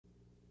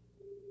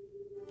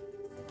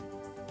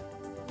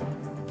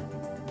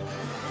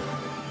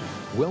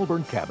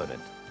Wellborn cabinet.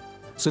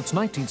 Since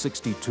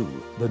 1962,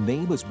 the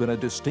name has been a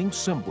distinct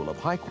symbol of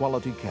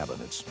high-quality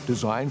cabinets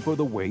designed for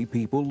the way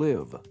people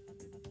live.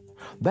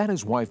 That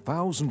is why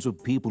thousands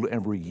of people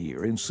every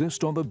year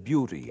insist on the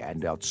beauty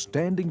and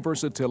outstanding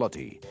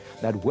versatility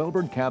that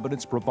Wellborn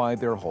cabinets provide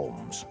their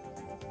homes.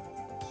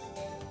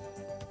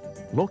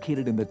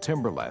 Located in the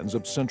timberlands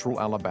of central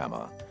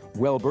Alabama,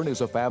 Wellborn is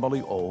a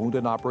family-owned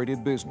and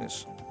operated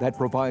business that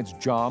provides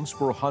jobs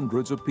for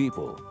hundreds of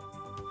people.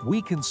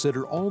 We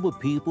consider all the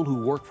people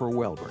who work for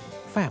Wellborn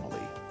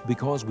family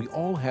because we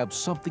all have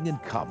something in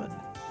common.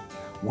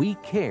 We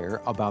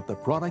care about the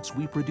products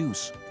we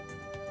produce.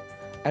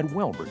 At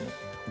Wellborn,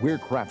 we're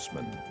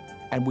craftsmen,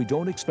 and we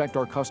don't expect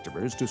our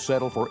customers to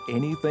settle for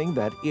anything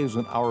that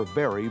isn't our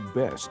very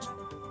best.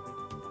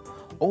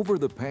 Over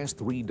the past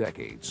 3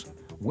 decades,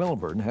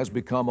 Wellborn has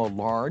become a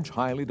large,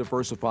 highly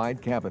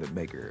diversified cabinet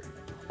maker,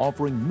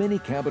 offering many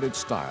cabinet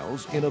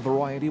styles in a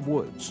variety of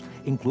woods,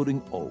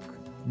 including oak,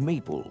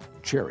 maple,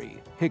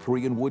 cherry,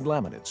 hickory and wood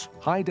laminates,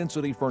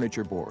 high-density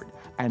furniture board,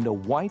 and a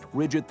white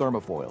rigid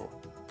thermofoil.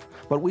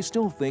 But we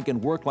still think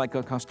and work like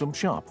a custom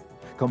shop,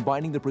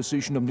 combining the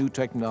precision of new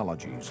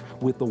technologies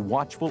with the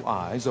watchful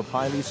eyes of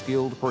highly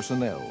skilled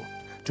personnel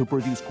to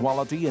produce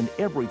quality in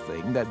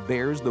everything that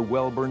bears the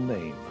Wellborn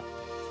name.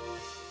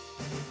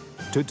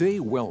 Today,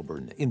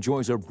 Wellborn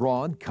enjoys a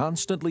broad,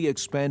 constantly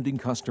expanding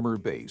customer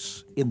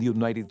base in the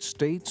United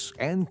States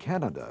and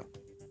Canada.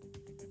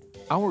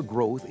 Our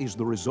growth is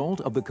the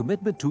result of the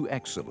commitment to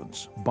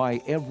excellence by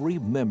every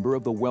member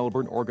of the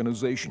Wellborn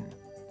organization.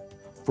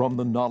 From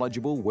the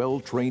knowledgeable,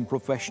 well-trained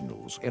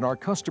professionals in our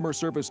customer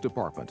service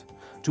department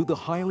to the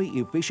highly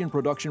efficient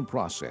production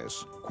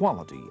process,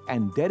 quality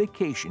and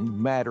dedication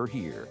matter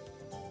here.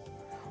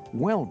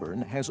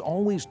 Wellborn has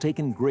always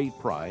taken great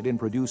pride in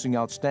producing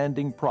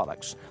outstanding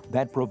products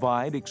that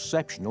provide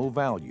exceptional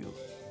value.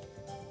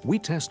 We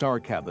test our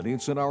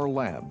cabinets in our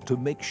lab to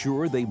make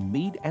sure they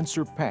meet and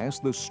surpass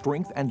the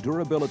strength and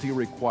durability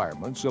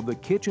requirements of the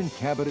Kitchen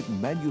Cabinet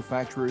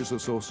Manufacturers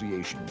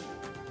Association.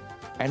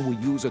 And we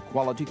use a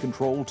quality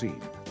control team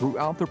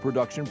throughout the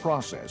production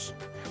process,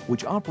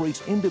 which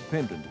operates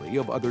independently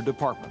of other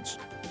departments.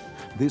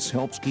 This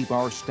helps keep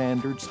our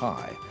standards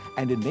high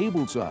and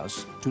enables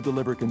us to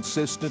deliver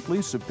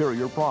consistently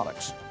superior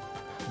products.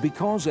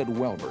 Because at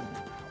Wellborn,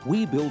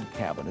 we build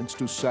cabinets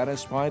to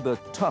satisfy the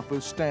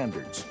toughest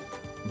standards,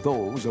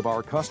 those of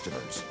our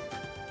customers.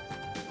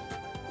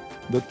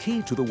 The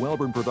key to the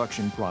Wellborn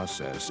production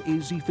process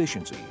is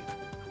efficiency.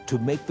 To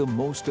make the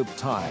most of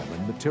time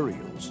and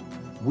materials,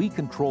 we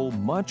control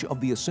much of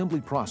the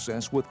assembly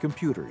process with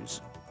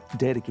computers,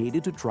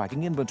 dedicated to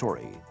tracking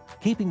inventory,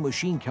 keeping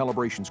machine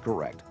calibrations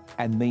correct,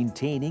 and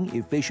maintaining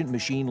efficient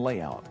machine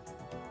layout.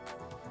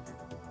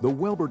 The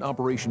Wellborn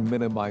operation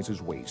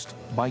minimizes waste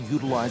by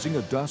utilizing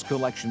a dust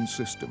collection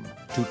system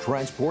to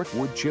transport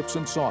wood chips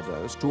and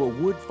sawdust to a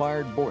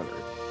wood-fired boiler,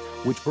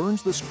 which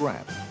burns the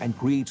scrap and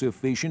creates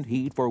efficient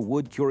heat for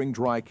wood-curing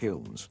dry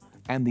kilns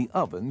and the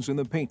ovens in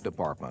the paint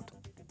department.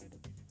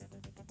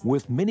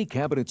 With many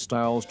cabinet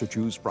styles to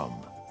choose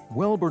from,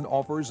 Wellborn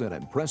offers an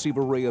impressive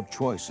array of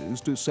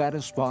choices to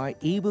satisfy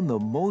even the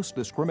most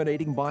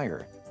discriminating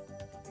buyer.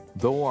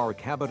 Though our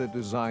cabinet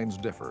designs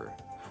differ,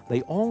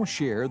 they all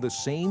share the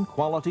same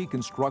quality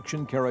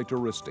construction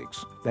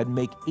characteristics that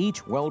make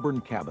each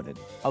Wellborn cabinet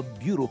a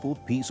beautiful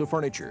piece of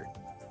furniture.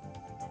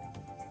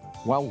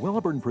 While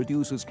Wellborn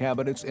produces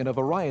cabinets in a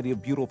variety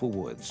of beautiful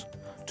woods,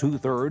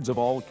 2/3 of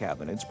all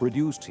cabinets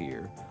produced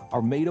here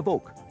are made of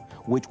oak,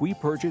 which we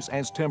purchase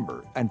as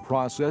timber and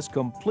process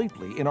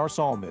completely in our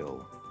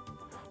sawmill.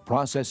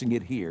 Processing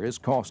it here is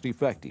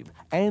cost-effective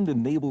and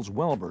enables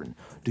Wellborn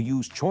to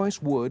use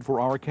choice wood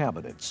for our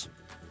cabinets.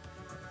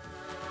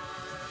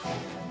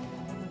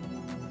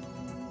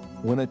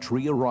 When a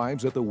tree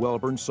arrives at the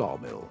Wellborn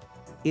sawmill,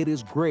 it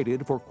is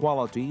graded for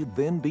quality,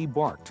 then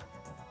debarked.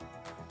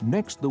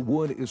 Next, the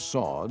wood is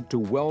sawed to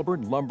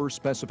Wellborn lumber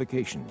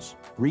specifications,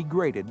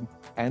 regraded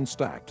and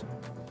stacked.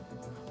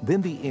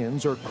 Then the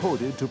ends are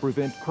coated to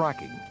prevent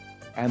cracking,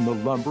 and the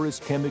lumber is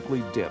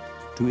chemically dipped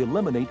to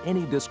eliminate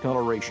any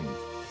discoloration.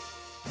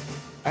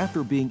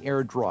 After being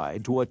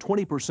air-dried to a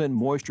 20%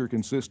 moisture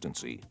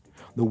consistency,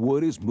 the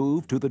wood is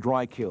moved to the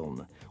dry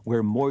kiln,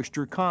 where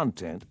moisture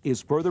content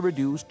is further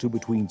reduced to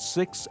between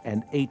 6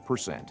 and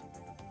 8%.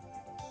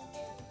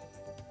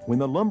 When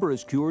the lumber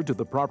is cured to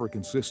the proper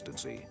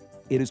consistency,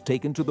 it is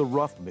taken to the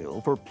rough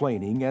mill for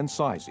planing and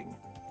sizing.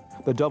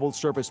 The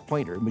double-surface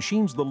planer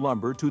machines the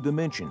lumber to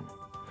dimension.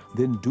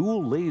 Then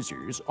dual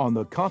lasers on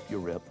the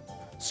CompuRip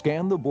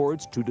scan the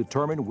boards to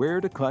determine where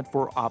to cut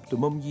for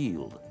optimum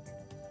yield.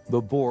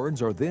 The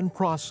boards are then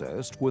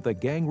processed with a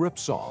gang rip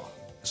saw,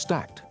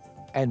 stacked,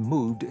 and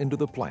moved into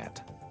the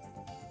plant.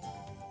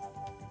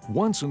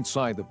 Once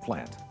inside the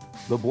plant,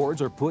 the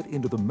boards are put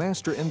into the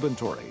master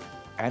inventory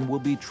and will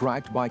be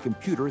tracked by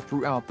computer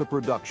throughout the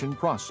production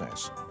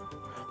process.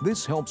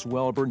 This helps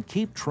Wellborn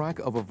keep track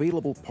of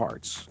available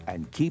parts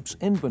and keeps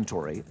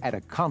inventory at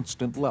a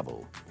constant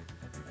level.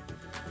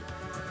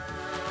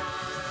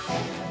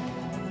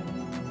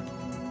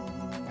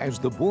 As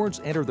the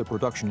boards enter the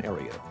production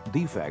area,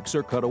 defects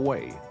are cut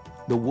away.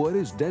 The wood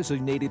is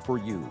designated for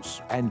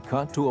use and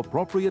cut to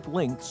appropriate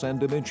lengths and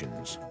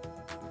dimensions.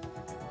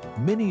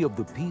 Many of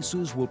the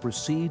pieces will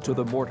proceed to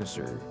the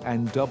mortiser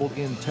and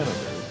doubled-in tenon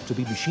to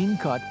be machine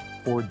cut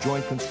for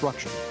joint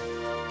construction.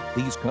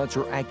 These cuts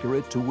are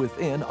accurate to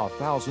within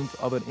 1/1000th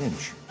of an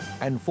inch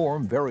and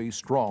form very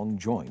strong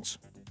joints.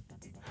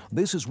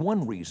 This is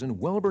one reason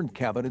Wellborn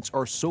cabinets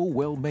are so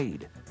well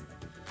made.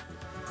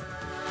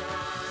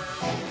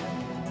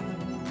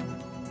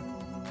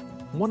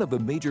 One of the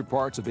major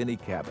parts of any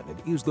cabinet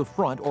is the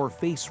front or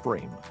face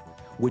frame,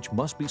 which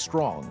must be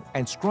strong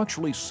and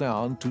structurally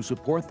sound to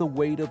support the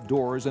weight of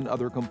doors and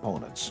other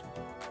components.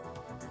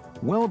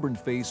 Wellborn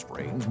face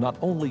frames not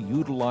only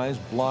utilize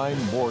blind,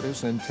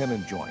 mortise, and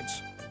tenon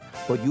joints,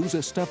 but use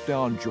a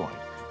step-down joint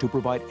to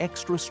provide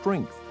extra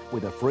strength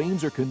where the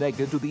frames are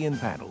connected to the end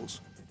panels.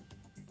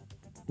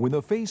 When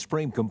the face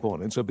frame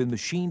components have been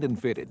machined and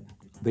fitted,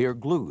 they are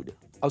glued,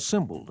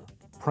 assembled,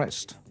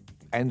 pressed,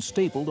 and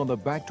stapled on the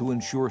back to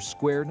ensure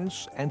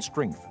squareness and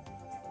strength.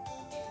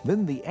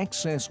 Then the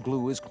excess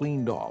glue is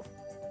cleaned off,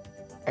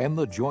 and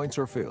the joints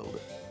are filled.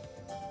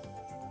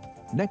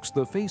 Next,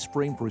 the face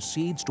frame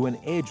proceeds to an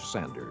edge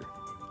sander,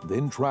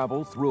 then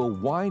travels through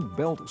a wide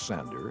belt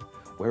sander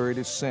where it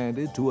is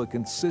sanded to a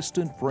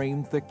consistent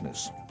frame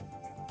thickness.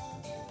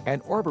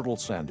 An orbital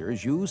sander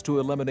is used to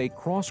eliminate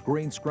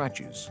cross-grain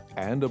scratches,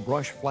 and a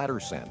brush flatter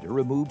sander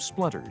removes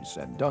splinters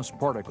and dust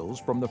particles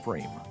from the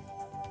frame.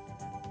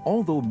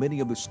 Although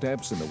many of the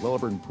steps in the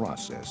Wellborn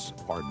process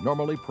are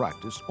normally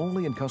practiced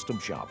only in custom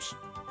shops,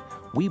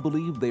 we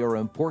believe they are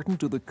important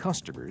to the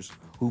customers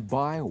who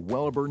buy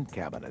Wellborn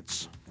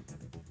cabinets.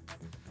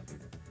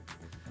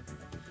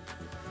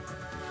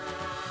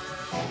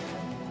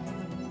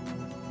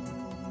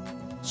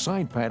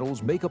 Side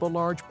panels make up a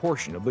large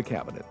portion of the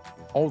cabinet.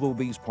 Although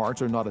these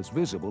parts are not as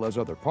visible as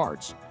other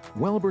parts,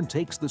 Wellborn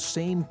takes the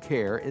same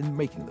care in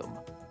making them.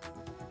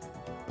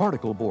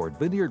 Particle board,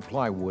 veneered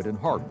plywood, and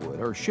hardwood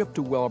are shipped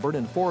to Wellborn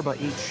in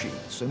 4x8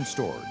 sheets and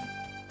stored.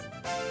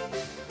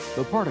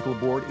 The particle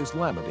board is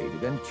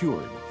laminated and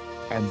cured,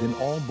 and then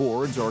all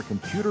boards are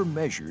computer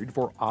measured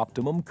for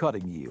optimum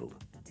cutting yield.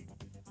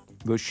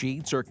 The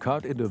sheets are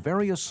cut into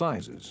various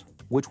sizes,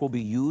 which will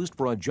be used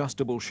for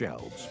adjustable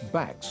shelves,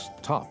 backs,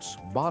 tops,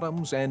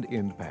 bottoms, and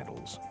end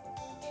panels.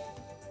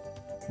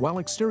 While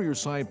exterior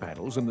side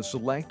panels in the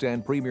Select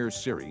and Premier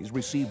series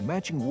receive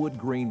matching wood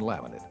grain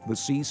laminate, the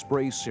Sea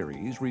Spray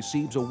series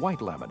receives a white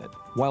laminate,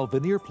 while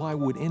veneer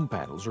plywood end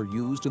panels are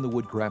used in the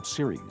Woodcraft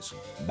series.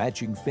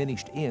 Matching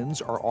finished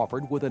ends are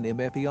offered with an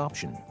MFE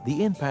option.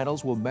 The end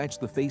panels will match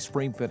the face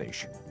frame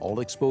finish. All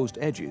exposed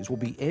edges will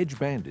be edge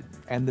banded,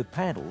 and the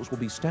panels will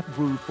be step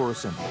grooved for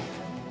assembly.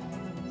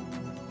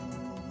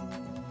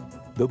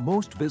 The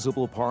most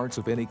visible parts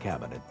of any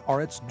cabinet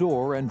are its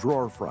door and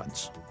drawer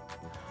fronts.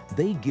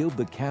 They give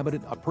the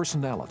cabinet a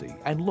personality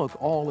and look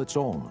all its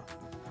own.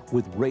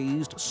 With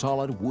raised,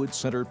 solid wood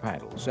center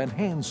panels and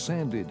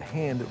hand-sanded,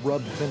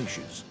 hand-rubbed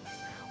finishes,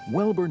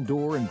 Wellborn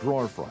door and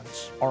drawer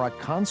fronts are a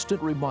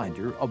constant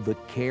reminder of the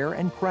care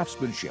and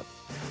craftsmanship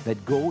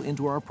that go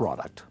into our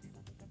product.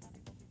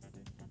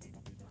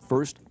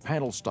 First,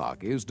 panel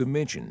stock is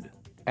dimensioned,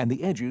 and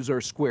the edges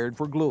are squared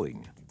for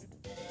gluing.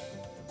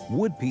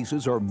 Wood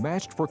pieces are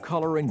matched for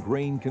color and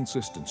grain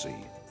consistency.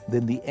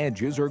 Then the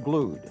edges are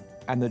glued,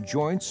 and the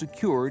joints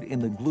secured in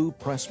the glue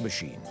press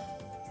machine.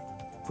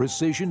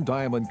 Precision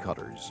diamond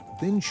cutters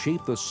then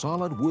shape the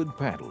solid wood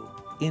panel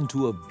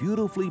into a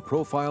beautifully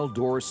profiled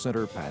door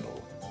center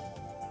panel.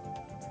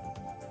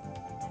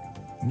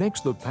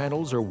 Next, the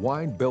panels are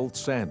wide belt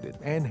sanded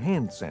and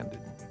hand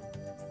sanded.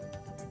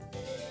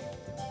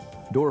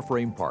 Door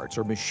frame parts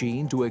are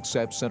machined to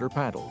accept center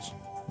panels.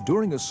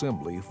 During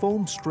assembly,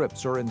 foam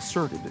strips are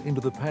inserted into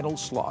the panel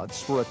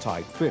slots for a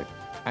tight fit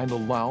and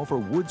allow for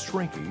wood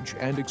shrinkage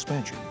and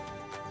expansion.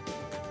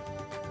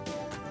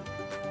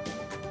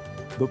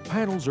 The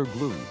panels are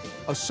glued,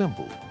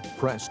 assembled,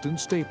 pressed, and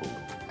stapled,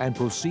 and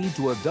proceed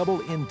to a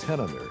double-end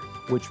tenoner,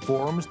 which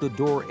forms the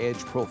door edge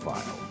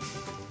profile.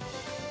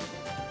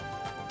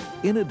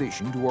 In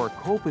addition to our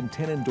cope and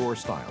tenon door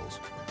styles,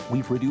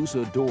 we produce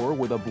a door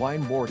with a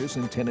blind mortise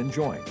and tenon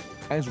joint,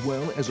 as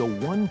well as a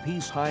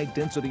one-piece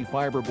high-density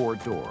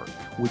fiberboard door,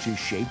 which is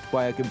shaped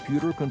by a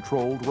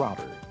computer-controlled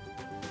router.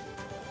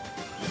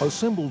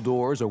 Assembled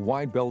doors are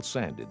wide belt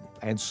sanded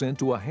and sent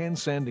to a hand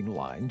sanding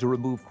line to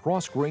remove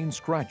cross-grain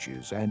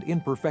scratches and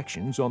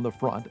imperfections on the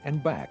front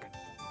and back.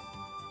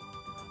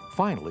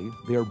 Finally,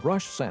 they are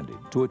brush sanded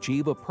to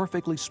achieve a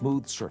perfectly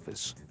smooth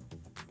surface.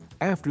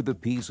 After the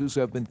pieces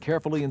have been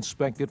carefully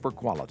inspected for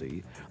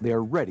quality, they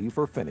are ready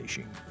for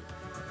finishing.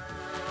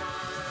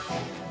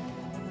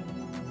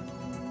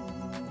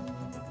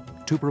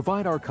 To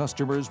provide our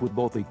customers with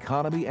both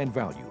economy and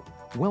value,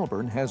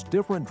 Wellborn has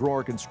different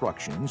drawer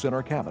constructions in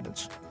our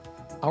cabinets.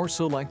 Our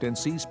Select and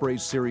Sea Spray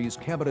series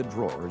cabinet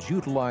drawers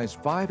utilize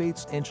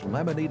 5/8"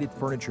 laminated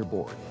furniture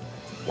board,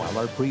 while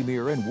our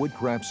Premier and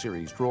Woodcraft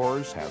series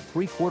drawers have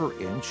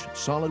 3/4"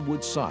 solid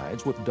wood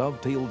sides with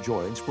dovetail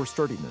joints for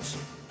sturdiness.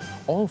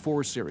 All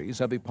 4 series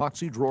have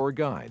epoxy drawer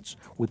guides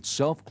with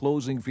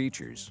self-closing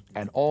features,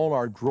 and all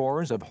our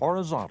drawers have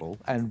horizontal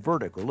and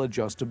vertical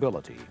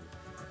adjustability.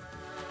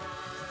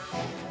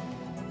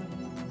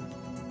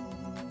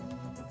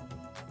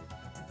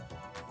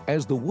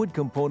 As the wood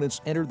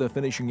components enter the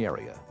finishing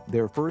area,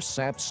 they're first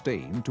sap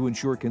stained to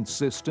ensure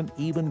consistent,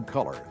 even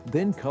color,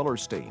 then color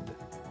stained.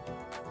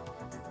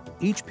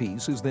 Each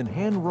piece is then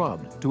hand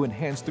rubbed to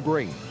enhance the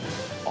grain.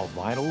 A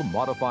vinyl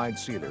modified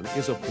sealer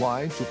is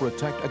applied to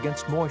protect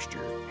against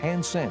moisture,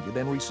 hand sanded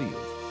and resealed.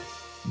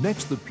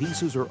 Next, the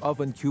pieces are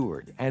oven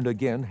cured and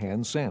again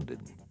hand sanded.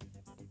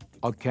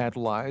 A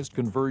catalyzed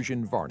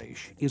conversion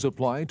varnish is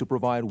applied to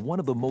provide one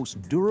of the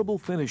most durable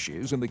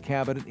finishes in the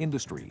cabinet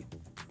industry.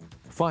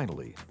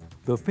 Finally,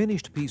 the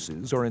finished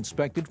pieces are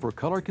inspected for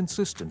color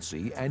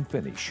consistency and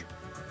finish.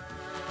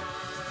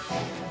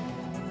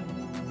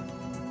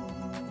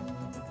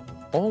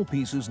 All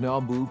pieces now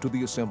move to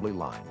the assembly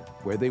line,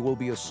 where they will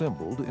be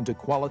assembled into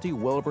quality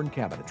Wellborn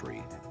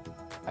cabinetry.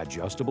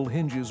 Adjustable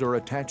hinges are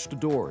attached to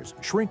doors,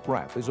 shrink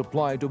wrap is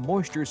applied to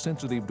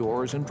moisture-sensitive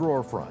doors and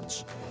drawer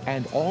fronts,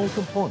 and all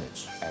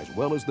components, as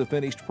well as the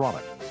finished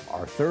product,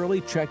 are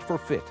thoroughly checked for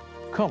fit,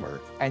 color,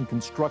 and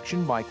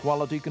construction by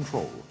quality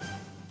control.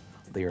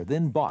 They are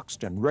then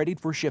boxed and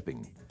readied for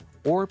shipping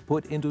or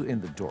put into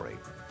inventory.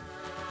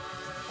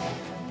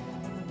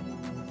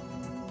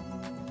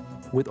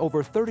 With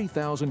over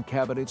 30,000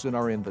 cabinets in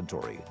our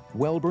inventory,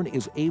 Wellborn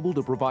is able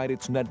to provide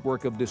its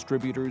network of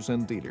distributors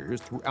and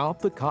dealers throughout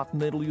the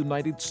continental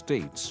United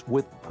States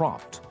with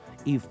prompt,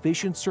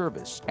 efficient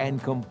service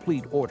and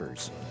complete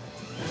orders.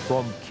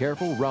 From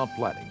careful route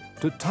planning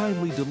to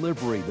timely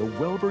delivery, the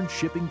Wellborn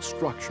shipping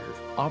structure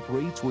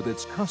operates with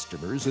its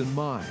customers in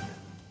mind.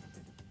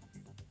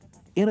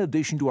 In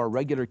addition to our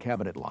regular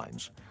cabinet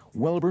lines,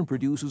 Wellborn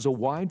produces a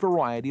wide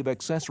variety of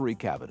accessory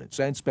cabinets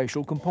and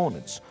special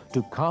components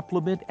to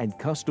complement and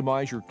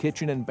customize your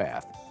kitchen and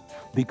bath.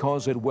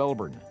 Because at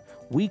Wellborn,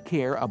 we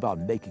care about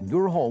making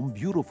your home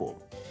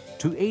beautiful.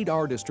 To aid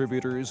our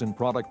distributors in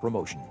product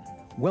promotion,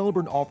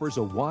 Wellborn offers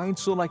a wide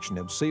selection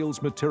of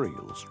sales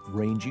materials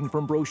ranging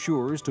from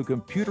brochures to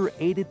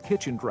computer-aided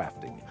kitchen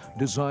drafting,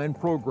 design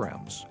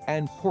programs,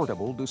 and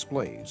portable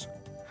displays.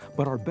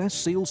 But our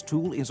best sales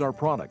tool is our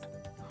product.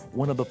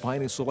 One of the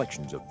finest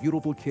selections of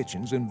beautiful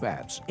kitchens and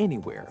baths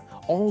anywhere,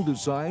 all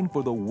designed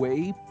for the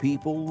way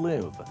people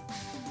live.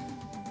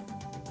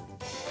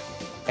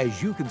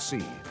 As you can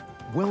see,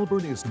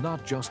 Wellborn is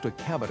not just a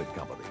cabinet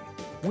company.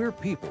 We're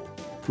people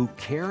who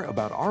care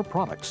about our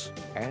products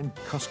and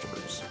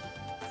customers.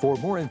 For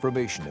more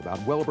information about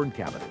Wellborn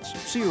cabinets,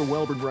 see your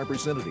Wellborn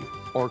representative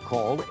or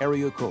call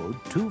area code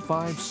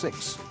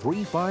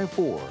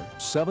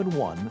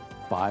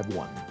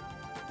 256-354-7151.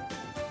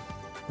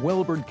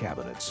 Wellborn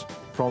Cabinets,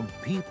 from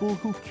people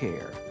who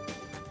care.